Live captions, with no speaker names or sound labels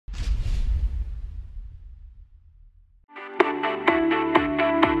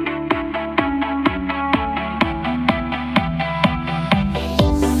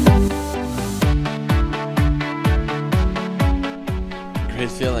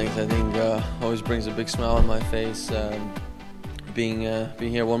feelings. I think always brings a big smile on my face. Being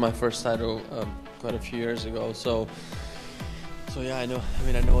here, won my first title quite a few years ago. So yeah, I know. I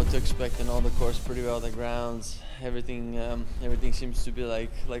mean, I know what to expect in all the course pretty well. The grounds, everything seems to be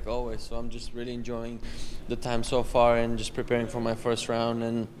like always. So I'm just really enjoying the time so far and just preparing for my first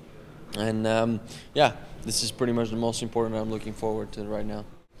round. And yeah, this is pretty much the most important. I'm looking forward to right now.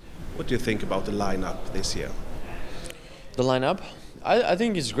 What do you think about the lineup this year? The lineup, I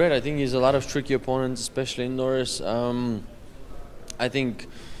think it's great. I think it's a lot of tricky opponents, especially indoors. I think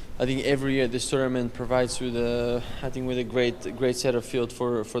every year this tournament provides with a great set of field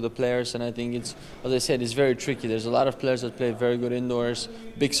for the players, and I think it's, as I said, it's very tricky. There's a lot of players that play very good indoors,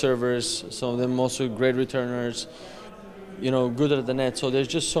 big servers, some of them also great returners, you know, good at the net. So there's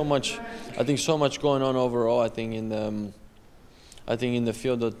just so much, I think, so much going on overall. I think in the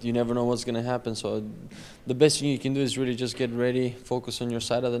field that you never know what's going to happen. So the best thing you can do is really just get ready, focus on your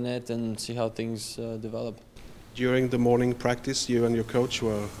side of the net, and see how things develop. During the morning practice, you and your coach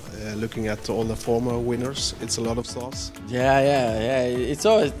were looking at all the former winners. It's a lot of stars. Yeah. It's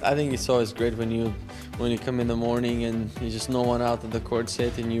always, I think it's always great when you come in the morning and you just no one out at the court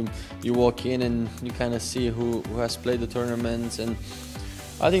set, and you walk in and you kind of see who has played the tournaments, and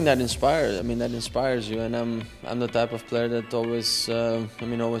I think that inspires. I mean, that inspires you. And I'm the type of player that always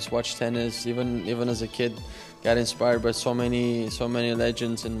always watched tennis, even as a kid. Got inspired by so many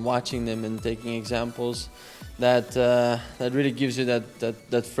legends, and watching them and taking examples, that really gives you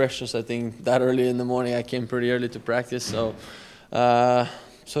that freshness. I think that early in the morning, I came pretty early to practice, so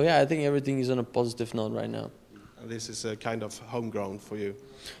yeah, I think everything is on a positive note right now. This is a kind of homegrown for you.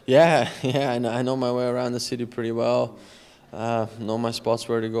 Yeah, I know my way around the city pretty well. Know my spots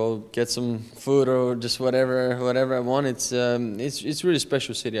where to go get some food or just whatever I want. It's really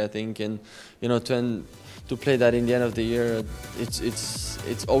special city, I think, and you know, to play that in the end of the year,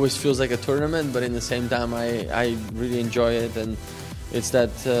 it's always feels like a tournament, but in the same time I really enjoy it, and it's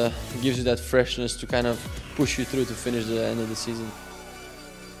that gives you that freshness to kind of push you through to finish the end of the season.